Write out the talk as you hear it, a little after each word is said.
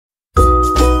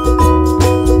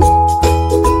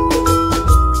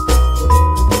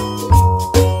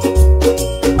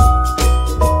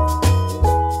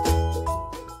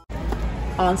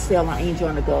on sale on Angel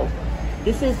on the Go.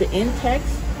 This is the Intex,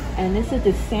 and this is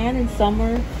the Sand and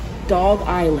Summer Dog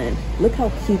Island. Look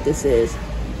how cute this is.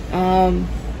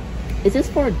 Is this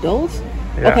for adults?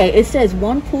 Yeah. Okay, it says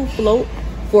one pool float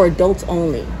for adults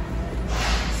only.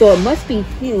 So it must be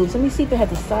huge. Let me see if it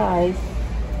has a size.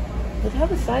 Does it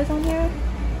have a size on here?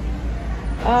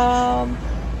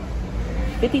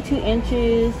 52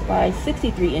 inches by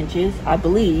 63 inches, I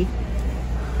believe.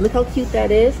 Look how cute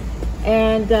that is.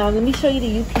 And let me show you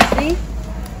the UPC.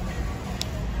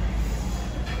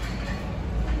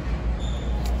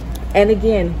 And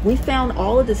again, we found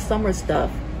all of the summer stuff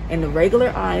in the regular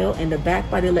aisle in the back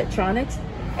by the electronics,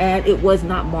 and it was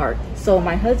not marked. So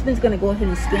my husband's gonna go ahead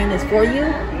and scan this for you,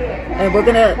 and we're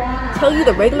gonna tell you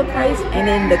the regular price and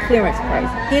then the clearance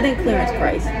price, hidden clearance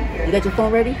price. You got your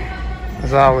phone ready?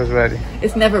 It's always ready.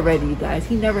 It's never ready, you guys.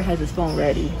 He never has his phone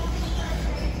ready.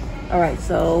 All right,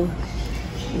 so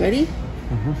you ready?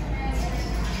 Mm-hmm.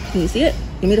 Can you see it?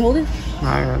 You want me to hold it? All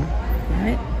right. All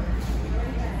right.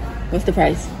 What's the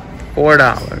price?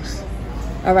 $4.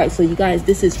 All right, so you guys,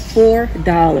 this is $4.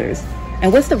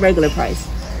 And what's the regular price?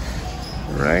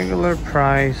 Regular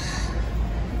price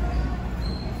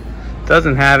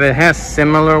doesn't have it. It has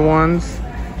similar ones,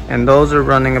 and those are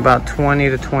running about 20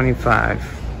 to 25.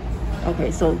 Okay,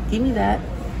 so give me that,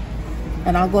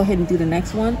 and I'll go ahead and do the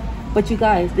next one. But you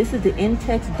guys, this is the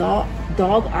Intex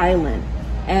Dog Island,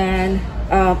 and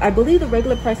I believe the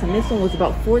regular price on this one was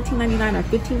about $14.99 or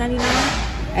 $15.99,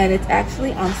 and it's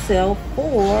actually on sale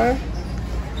for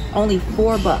only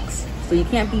 $4. So you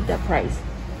can't beat that price.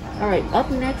 All right, up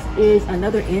next is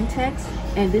another Intex,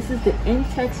 and this is the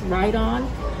Intex Ride-On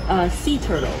Sea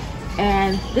Turtle,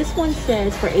 and this one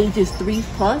says for ages 3+.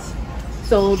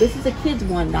 So this is a kid's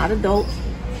one, not adults.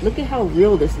 Look at how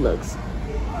real this looks.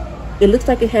 It looks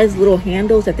like it has little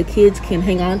handles that the kids can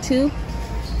hang on to.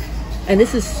 And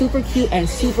this is super cute and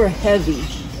super heavy.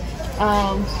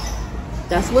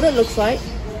 That's what it looks like.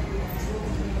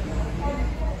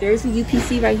 There's the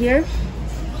UPC right here.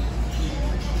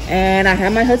 And I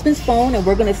have my husband's phone, and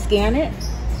we're gonna scan it.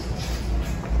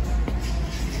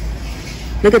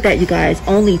 Look at that, you guys,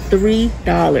 only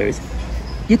 $3.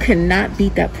 You cannot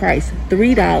beat that price,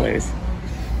 $3.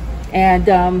 And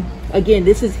again,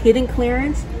 this is hidden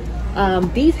clearance.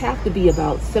 These have to be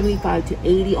about 75 to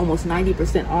 80, almost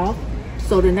 90% off.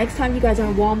 So the next time you guys are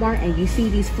in Walmart and you see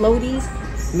these floaties,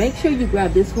 make sure you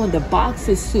grab this one. The box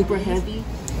is super heavy.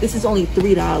 This is only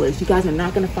 $3. You guys are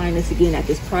not gonna find this again at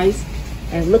this price.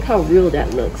 And look how real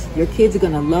that looks. Your kids are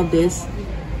gonna love this,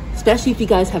 especially if you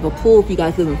guys have a pool. If you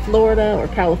guys live in Florida or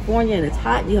California and it's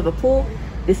hot and you have a pool,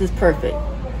 this is perfect.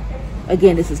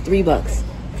 Again, this is $3.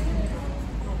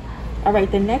 All right,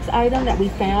 the next item that we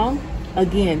found,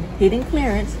 again, hidden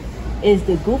clearance, is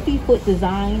the Goofy Foot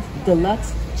Designs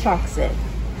Deluxe Chalk Set.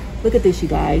 Look at this, you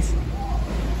guys.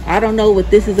 I don't know what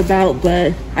this is about,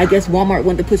 but I guess Walmart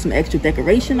wanted to put some extra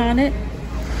decoration on it.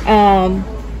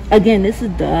 Again, this is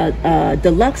the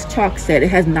Deluxe Chalk Set. It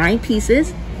has 9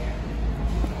 pieces,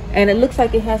 and it looks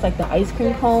like it has like the ice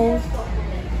cream cones.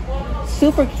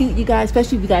 Super cute, you guys,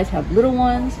 especially if you guys have little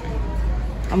ones.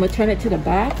 I'm gonna turn it to the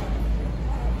back.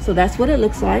 So that's what it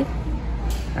looks like.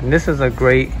 And this is a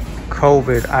great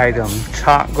COVID item.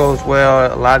 Chalk goes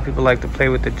well. A lot of people like to play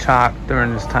with the chalk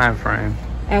during this time frame.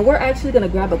 And we're actually gonna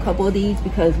grab a couple of these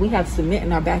because we have cement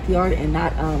in our backyard and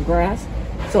not grass.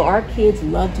 So our kids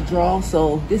love to draw.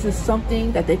 So this is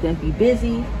something that they can be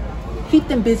busy, keep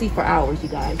them busy for hours, you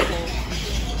guys.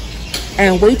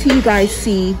 And wait till you guys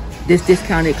see this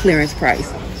discounted clearance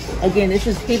price. Again, this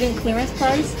is hidden clearance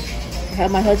price. I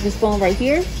have my husband's phone right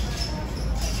here.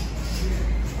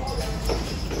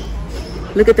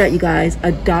 Look at that, you guys,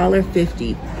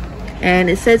 $1.50. And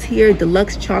it says here,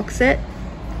 Deluxe Chalk Set,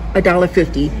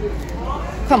 $1.50.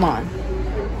 Come on.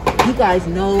 You guys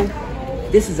know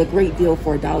this is a great deal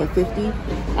for $1.50.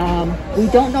 We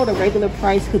don't know the regular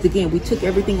price because, again, we took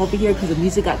everything over here because the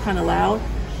music got kind of loud.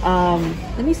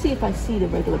 Let me see if I see the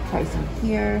regular price in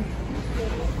here.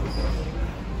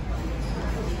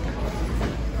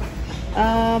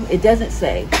 It doesn't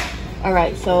say. All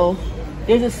right, so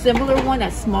there's a similar one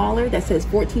that's smaller that says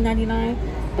 $14.99,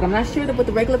 but I'm not sure what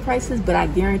the regular price is, but I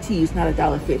guarantee you it's not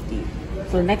 $1.50.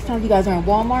 So the next time you guys are in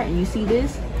Walmart and you see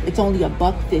this, it's only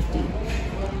 $1.50.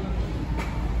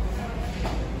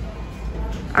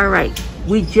 All right,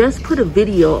 we just put a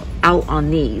video out on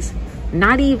these.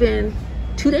 Not even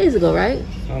 2 days ago, right?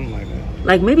 Something like that.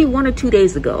 Like maybe 1 or 2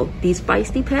 days ago, these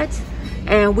Feisty pets.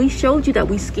 And we showed you that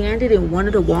we scanned it in one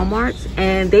of the Walmarts,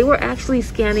 and they were actually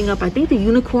scanning up, I think the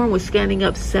unicorn was scanning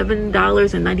up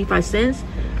 $7.95.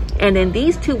 And then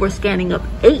these two were scanning up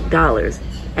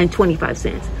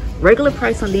 $8.25. Regular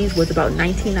price on these was about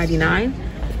 $19.99,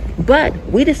 but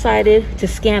we decided to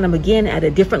scan them again at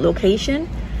a different location.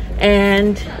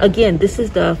 And again, this is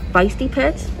the Feisty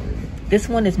pets. This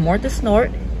one is Mort the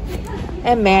Snort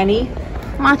and Manny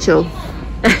Macho.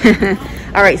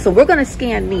 All right, so we're gonna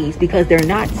scan these because they're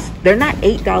not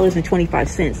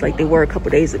 $8.25 like they were a couple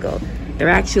days ago. They're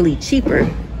actually cheaper.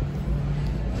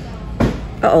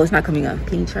 Uh-oh, it's not coming up.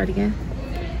 Can you try it again?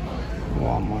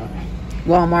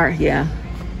 Walmart, yeah.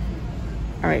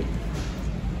 All right.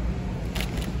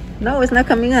 No, it's not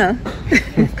coming up.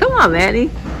 Come on, Manny.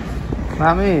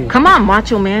 Not me. Come on,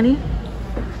 Macho Manny.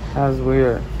 That was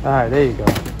weird. All right, there you go.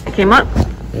 It came up?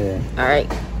 Yeah. All right.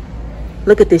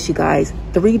 Look at this, you guys.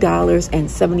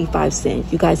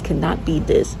 $3.75. You guys cannot beat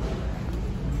this.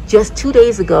 Just 2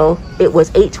 days ago, it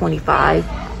was $8.25.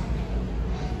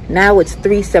 Now it's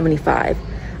 $3.75.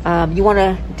 You want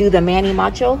to do the Manny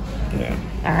Macho? Yeah.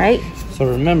 All right. So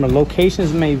remember,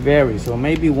 locations may vary. So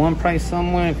maybe one price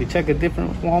somewhere. If you check a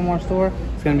different Walmart store,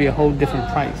 it's going to be a whole different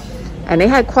price. And they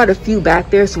had quite a few back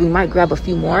there, so we might grab a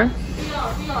few more.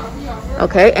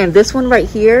 Okay, and this one right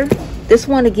here, this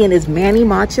one again is Manny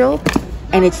Macho,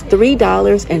 and it's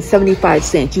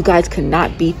 $3.75. You guys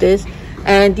cannot beat this.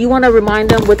 And do you want to remind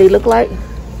them what they look like?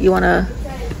 You want to...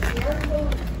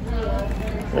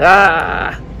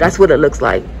 that's what it looks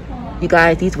like. You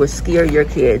guys, these will scare your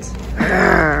kids.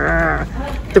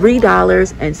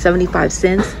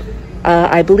 $3.75.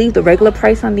 I believe the regular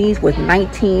price on these was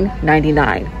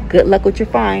 $19.99. Good luck with your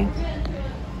find.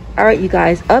 All right, you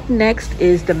guys, up next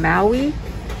is the Maui,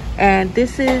 and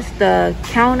this is the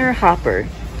counter hopper.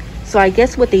 So I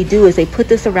guess what they do is they put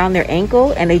this around their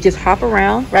ankle and they just hop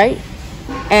around, right?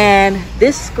 And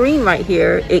this screen right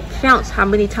here, it counts how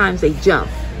many times they jump.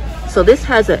 So this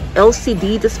has a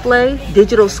LCD display,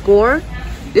 digital score.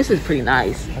 This is pretty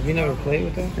nice. Have you never played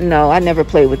with that? No, I never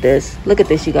played with this. Look at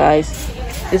this, you guys.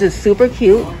 This is super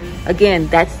cute. Again,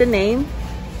 that's the name.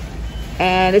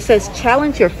 And it says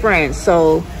challenge your friends.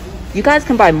 So you guys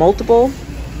can buy multiple.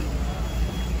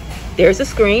 There's the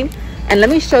screen. And let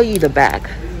me show you the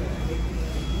back.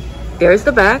 There's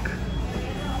the back.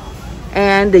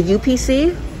 And the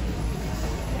UPC.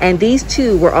 And these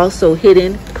two were also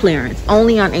hidden clearance.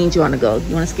 Only on Angel on the Go.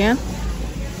 You want to scan?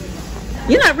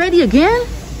 You're not ready again?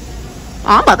 Oh,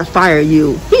 I'm about to fire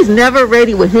you. He's never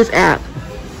ready with his app.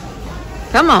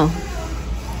 Come on. All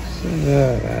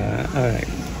right.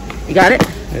 You got it? Yeah,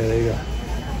 there you go.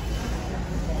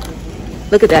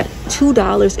 Look at that.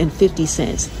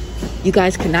 $2.50. You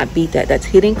guys cannot beat that. That's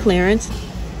hidden clearance.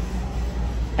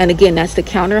 And again, that's the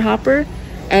counter hopper.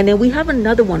 And then we have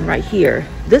another one right here.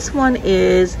 This one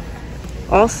is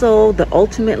also the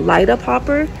ultimate light up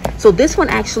hopper. So this one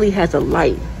actually has a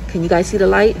light. Can you guys see the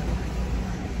light?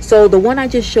 So the one I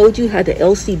just showed you had the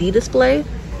LCD display,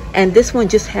 and this one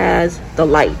just has the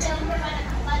light.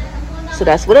 So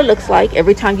that's what it looks like.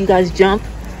 Every time you guys jump,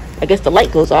 I guess the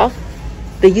light goes off.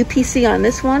 The UPC on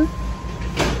this one.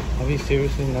 Have you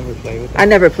seriously never played with that? I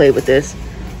never played with this.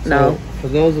 No. So, for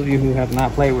those of you who have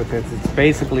not played with it, it's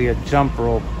basically a jump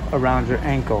rope around your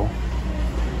ankle.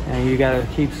 And you gotta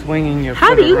keep swinging your foot.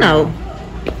 How do you know?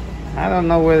 I don't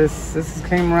know where this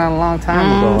came around a long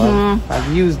time ago.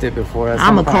 I've used it before.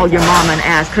 I'm gonna call your mama and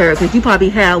ask her, because you probably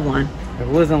had one. It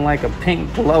wasn't like a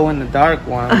pink glow in the dark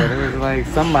one, but it was like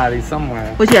somebody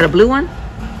somewhere. What, you had a blue one?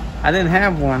 I didn't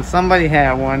have one. Somebody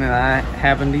had one, and I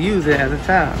happened to use it as a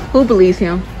child. Who believes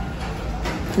him?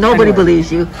 Nobody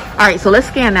believes you. All right, so let's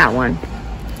scan that one.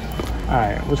 All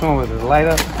right, which one was it? The light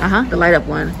up? The light up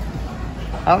one.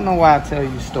 I don't know why I tell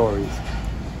you stories.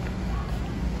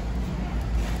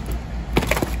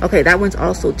 Okay, that one's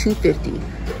also $2.50.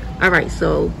 All right,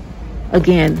 so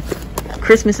again,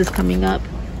 Christmas is coming up,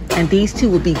 and these two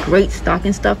will be great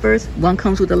stocking stuffers. One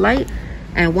comes with a light,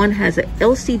 and one has an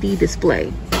LCD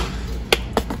display.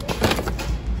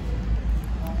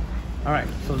 All right,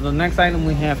 so the next item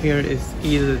we have here is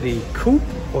either the Coop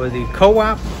or the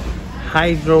Co-op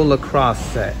Hydro Lacrosse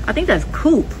set. I think that's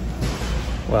Coop.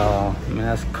 Well, I mean,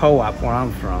 that's Co-op where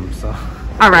I'm from, so.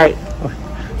 All right.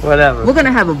 Whatever. We're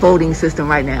gonna have a voting system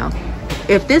right now.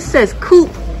 If this says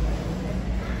Coop,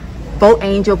 vote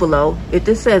Angel below. If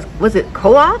this says, was it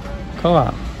Co-op?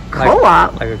 Co-op.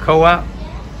 Co-op? Like a co-op?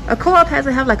 A co-op has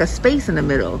to have like a space in the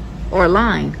middle, or a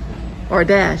line, or a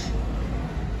dash.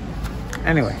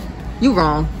 Anyway. You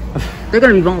wrong. They're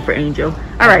gonna be voting for Angel.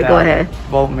 All right, go ahead.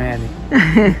 Vote Manny.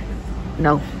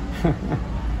 No.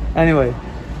 Anyway,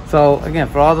 so again,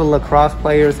 for all the lacrosse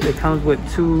players, it comes with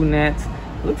 2 nets.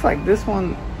 Looks like this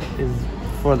one is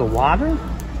for the water.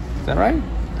 Is that right?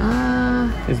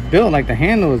 It's built like the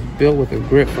handle is built with a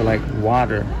grip for like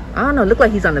water. I don't know. Look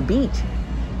like he's on the beach.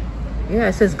 Yeah,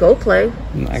 it says go play.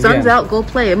 Again. Sun's out, go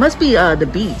play. It must be the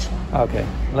beach. Okay,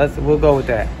 we'll go with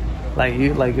that. Like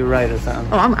you're right or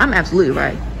something. Oh, I'm absolutely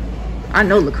right. I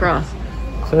know lacrosse.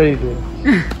 So you do.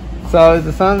 So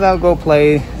the sun's out, go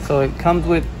play. So it comes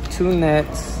with 2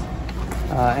 nets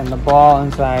and the ball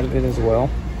inside of it as well.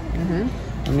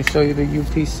 Let me show you the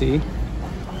UPC.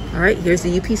 All right, here's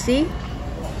the UPC.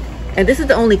 And this is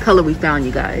the only color we found,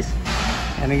 you guys.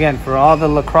 And again, for all the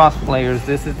lacrosse players,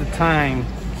 this is the time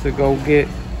to go get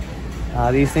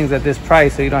these things at this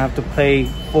price, so you don't have to pay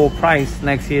full price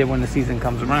next year when the season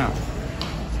comes around.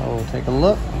 So we'll take a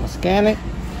look. I'm gonna scan it.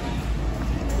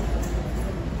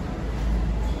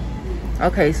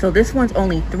 Okay, so this one's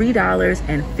only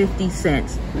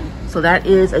 $3.50. So that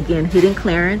is, again, hidden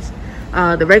clearance.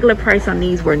 The regular price on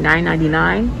these were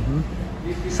 $9.99.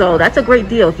 So that's a great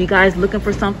deal. If you guys looking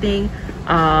for something,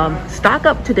 stock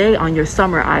up today on your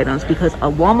summer items, because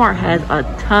Walmart has a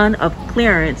ton of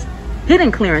clearance,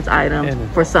 hidden clearance items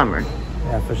for summer.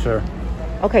 Yeah, for sure.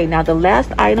 Okay, now the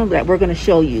last item that we're going to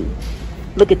show you.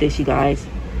 Look at this, you guys.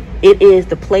 It is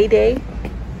the Play Day,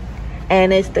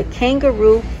 and it's the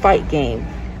Kangaroo Fight Game.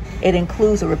 It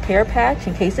includes a repair patch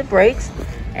in case it breaks,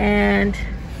 and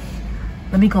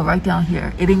let me go right down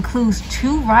here. It includes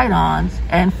 2 ride-ons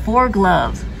and 4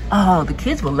 gloves. Oh, the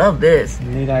kids will love this.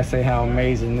 Need I say how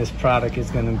amazing this product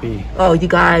is going to be? Oh, you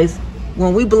guys,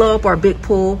 when we blow up our big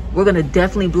pool, we're going to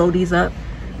definitely blow these up.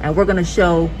 And we're going to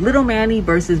show Little Manny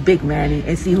versus Big Manny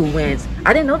and see who wins.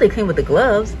 I didn't know they came with the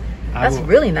gloves. That's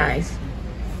really nice.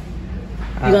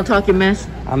 You going to talk your mess?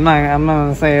 I'm not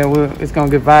going to say it's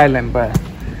going to get violent, but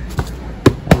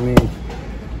I mean,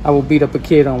 I will beat up a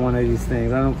kid on one of these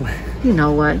things. I don't. You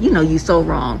know what? You know you're so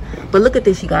wrong. But look at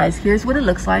this, you guys. Here's what it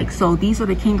looks like. So these are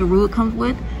the Kangaroo it comes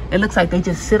with. It looks like they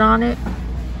just sit on it.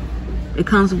 It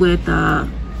comes with 2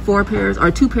 pairs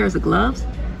of gloves.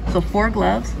 So 4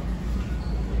 gloves.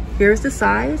 Here's the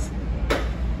size.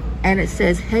 And it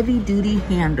says heavy duty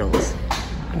handles.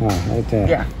 Oh, right there.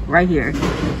 Yeah, right here.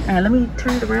 And let me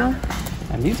turn it around.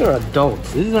 And these are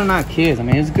adults. These are not kids. I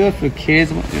mean, it's good for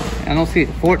kids. I don't see it.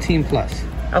 14 plus.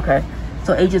 Okay,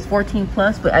 so ages 14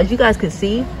 plus, but as you guys can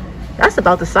see, that's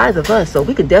about the size of us, so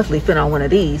we could definitely fit on one of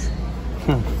these.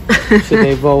 Should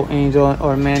they vote Angel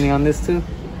or Manny on this too?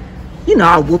 You know,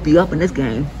 I'll whoop you up in this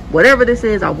game. Whatever this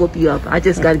is, I'll whoop you up. I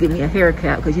just got to get me a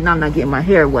haircut, because you know I'm not getting my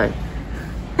hair wet.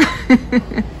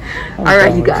 All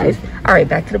right, you guys. All right,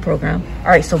 back to the program. All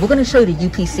right, so we're going to show you the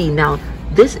UPC. Now,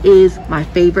 this is my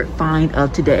favorite find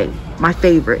of today. My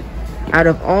favorite. Out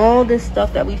of all this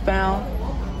stuff that we found,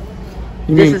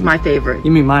 this is my favorite.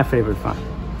 You mean my favorite find?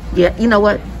 Yeah, you know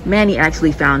what? Manny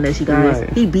actually found this, you guys.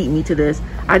 Right. He beat me to this.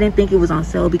 I didn't think it was on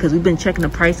sale because we've been checking the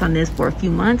price on this for a few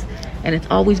months, and it's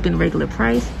always been regular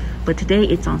price. But today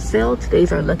it's on sale.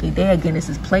 Today's our lucky day. Again, this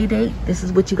is Play Date. This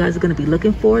is what you guys are going to be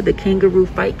looking for, the Kangaroo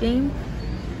Fight Game.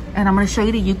 And I'm going to show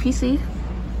you the UPC.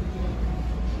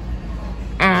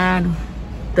 And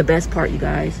the best part, you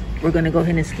guys, we're going to go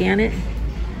ahead and scan it.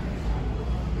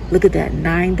 Look at that,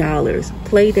 $9.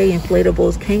 Play Day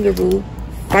Inflatables Kangaroo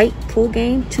Fight Pool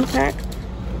Game 2-pack,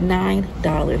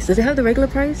 $9. Does it have the regular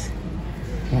price?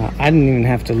 I didn't even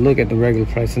have to look at the regular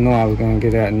price to know I was going to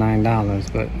get it at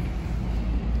 $9, but...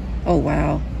 Oh,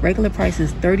 wow. Regular price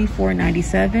is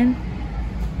 $34.97.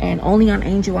 And only on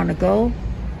Angel on the Go,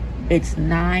 it's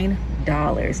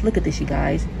 $9. Look at this, you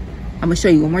guys. I'm going to show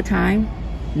you one more time.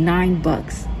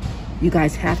 $9. You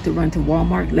guys have to run to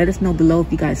Walmart. Let us know below if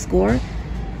you guys score.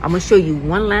 I'm going to show you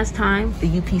one last time the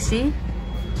UPC.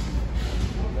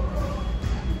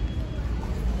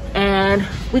 And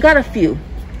we got a few.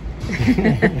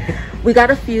 We got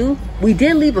a few. We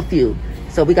did leave a few.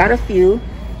 So we got a few.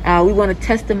 We want to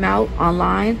test them out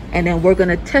online. And then we're going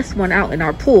to test one out in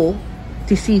our pool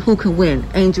to see who can win,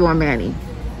 Angel or Manny.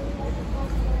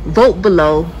 Vote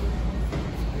below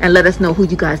and let us know who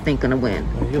you guys think gonna win.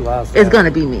 You lost. It's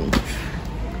gonna be me.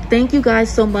 Thank you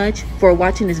guys so much for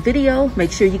watching this video.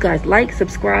 Make sure you guys like,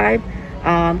 subscribe,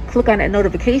 click on that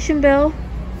notification bell,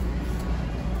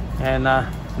 and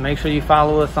make sure you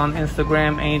follow us on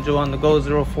Instagram,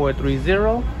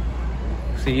 angelonthego0430.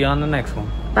 See you on the next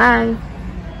one. Bye.